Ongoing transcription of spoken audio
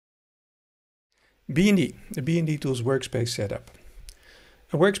the Bndtools workspace setup.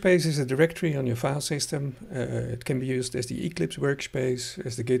 A workspace is a directory on your file system. It can be used as the Eclipse workspace,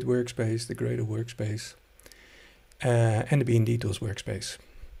 as the Git workspace, the Gradle workspace, and the Bndtools workspace.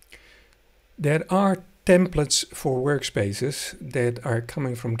 There are templates for workspaces that are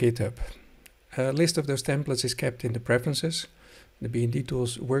coming from GitHub. A list of those templates is kept in the preferences, the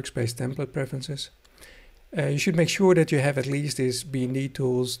Bndtools workspace template preferences. You should make sure that you have at least this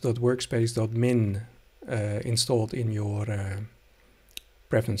bndtools.workspace.min installed in your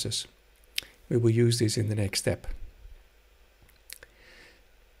preferences. We will use this in the next step.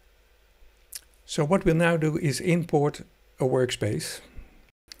 So what we'll now do is import a workspace.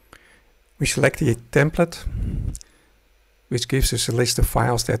 We select the template, which gives us a list of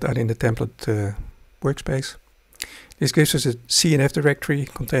files that are in the template workspace. This gives us a CNF directory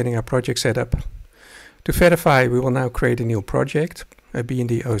containing our project setup. To verify, we will now create a new project, a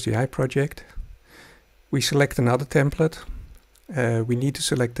BND project. We select another template. We need to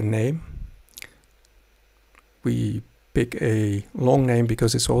select the name. We pick a long name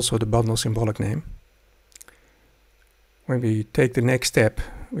because it's also the bundle symbolic name. When we take the next step,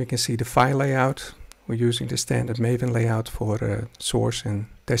 we can see the file layout. We're using the standard Maven layout for source and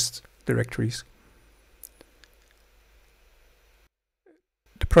test directories.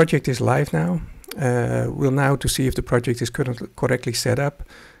 The project is live now. We'll now, to see if the project is correctly set up,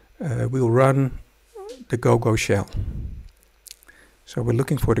 we'll run the GoGo shell. So we're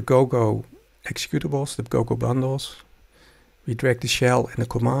looking for the GoGo executables, the GoGo bundles. We drag the shell and the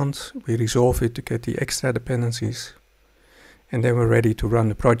command, we resolve it to get the extra dependencies, and then we're ready to run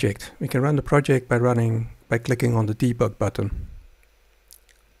the project. We can run the project by clicking on the debug button.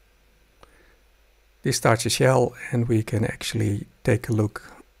 This starts the shell and we can actually take a look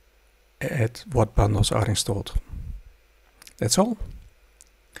at what bundles are installed. That's all.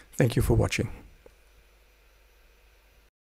 Thank you for watching.